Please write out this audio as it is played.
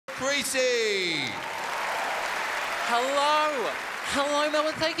Creasey. Hello,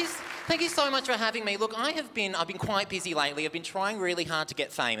 Melbourne. Thank you so much for having me. Look, I've been quite busy lately. I've been trying really hard to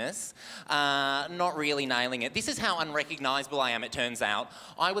get famous, not really nailing it. This is how unrecognisable I am, it turns out.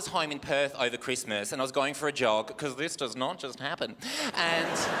 I was home in Perth over Christmas and I was going for a jog, because this does not just happen. And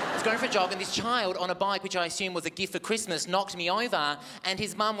I was going for a jog and this child on a bike, which I assume was a gift for Christmas, knocked me over and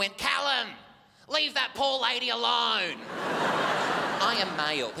his mum went, "Callum, leave that poor lady alone." I am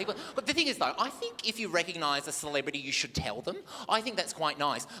male. But the thing is, though, I think if you recognise a celebrity, you should tell them. I think that's quite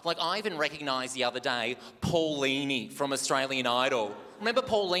nice. Like, I even recognised the other day Paulini from Australian Idol. Remember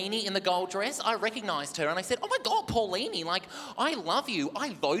Paulini in the gold dress? I recognised her and I said, "Oh my God, Paulini, like, I love you. I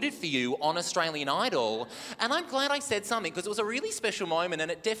voted for you on Australian Idol." And I'm glad I said something, because it was a really special moment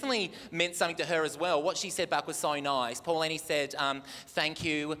and it definitely meant something to her as well. What she said back was so nice. Paulini said, "Thank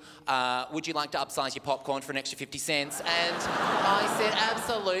you. Would you like to upsize your popcorn for an extra 50 cents? And I said,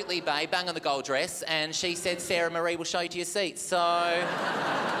 "Absolutely, babe. Bang on the gold dress." And she said, "Sarah Marie will show you to your seats." So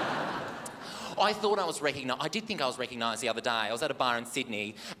I thought I was recognised. I did think I was recognised the other day. I was at a bar in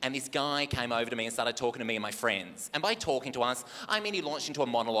Sydney and this guy came over to me and started talking to me and my friends. And by talking to us, I mean he launched into a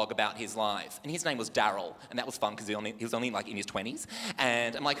monologue about his life. And his name was Daryl. And that was fun because he was only like in his 20s.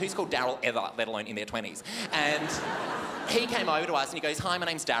 And I'm like, who's called Daryl ever, let alone in their 20s? And he came over to us and he goes, "Hi, my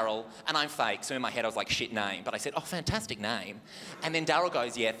name's Daryl," and I'm fake. So in my head I was like, shit name. But I said, "Oh, fantastic name." And then Daryl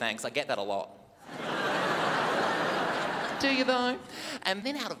goes, "Yeah, thanks. I get that a lot." Do you though? And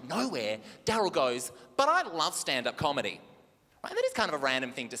then out of nowhere, Daryl goes, "But I love stand-up comedy." Right? And that is kind of a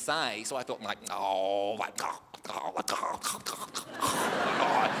random thing to say. So I thought, like, oh, my God.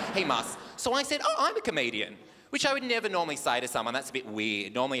 He must. So I said, "Oh, I'm a comedian," which I would never normally say to someone. That's a bit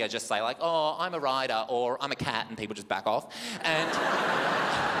weird. Normally I just say like, "Oh, I'm a writer," or "I'm a cat," and people just back off. And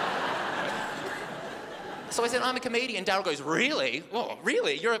so I said, "I'm a comedian." Daryl goes, "Really? Oh,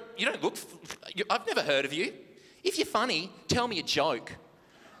 really? You don't look... I've never heard of you. If you're funny, tell me a joke."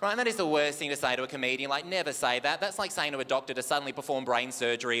 Right, and that is the worst thing to say to a comedian. Like, never say that. That's like saying to a doctor to suddenly perform brain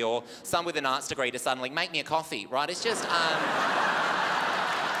surgery, or someone with an arts degree to suddenly make me a coffee, right? It's just,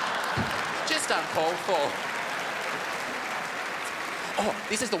 just uncalled for. Oh,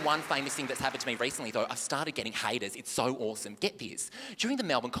 this is the one famous thing that's happened to me recently, though. I've started getting haters. It's so awesome. Get this. During the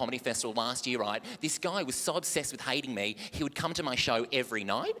Melbourne Comedy Festival last year, right, this guy was so obsessed with hating me, he would come to my show every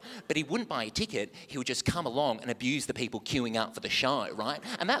night, but he wouldn't buy a ticket. He would just come along and abuse the people queuing up for the show, right?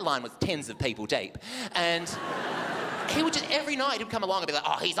 And that line was tens of people deep. And he would just, every night, he'd come along and be like,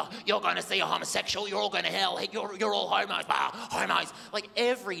 "Oh, you're going to see a homosexual, you're all going to hell, you're all homos, homos." Like,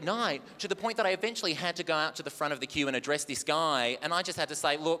 every night, to the point that I eventually had to go out to the front of the queue and address this guy, and I just had to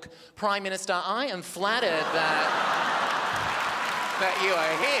say, "Look, Prime Minister, I am flattered that you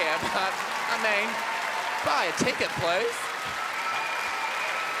are here, but, I mean, buy a ticket, please."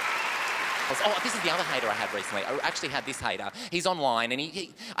 Oh, this is the other hater I had recently. I actually had this hater. He's online, and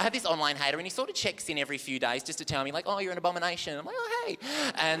I have this online hater, and he sort of checks in every few days just to tell me, like, "Oh, you're an abomination." I'm like, "Oh, hey."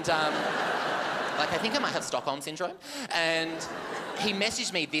 And, like, I think I might have Stockholm Syndrome. And he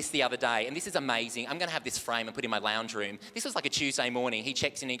messaged me this the other day, and this is amazing. I'm going to have this frame and put in my lounge room. This was like a Tuesday morning. He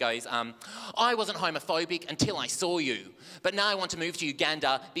checks in and he goes, "I wasn't homophobic until I saw you, but now I want to move to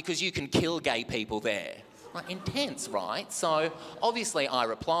Uganda because you can kill gay people there." Like, intense, right? So, obviously, I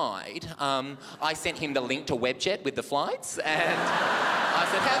replied. I sent him the link to Webjet with the flights, and I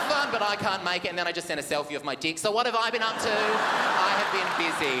said, "Have fun, but I can't make it." And then I just sent a selfie of my dick. So what have I been up to? I have been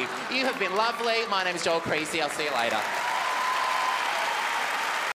busy. You have been lovely. My name is Joel Creasey. I'll see you later.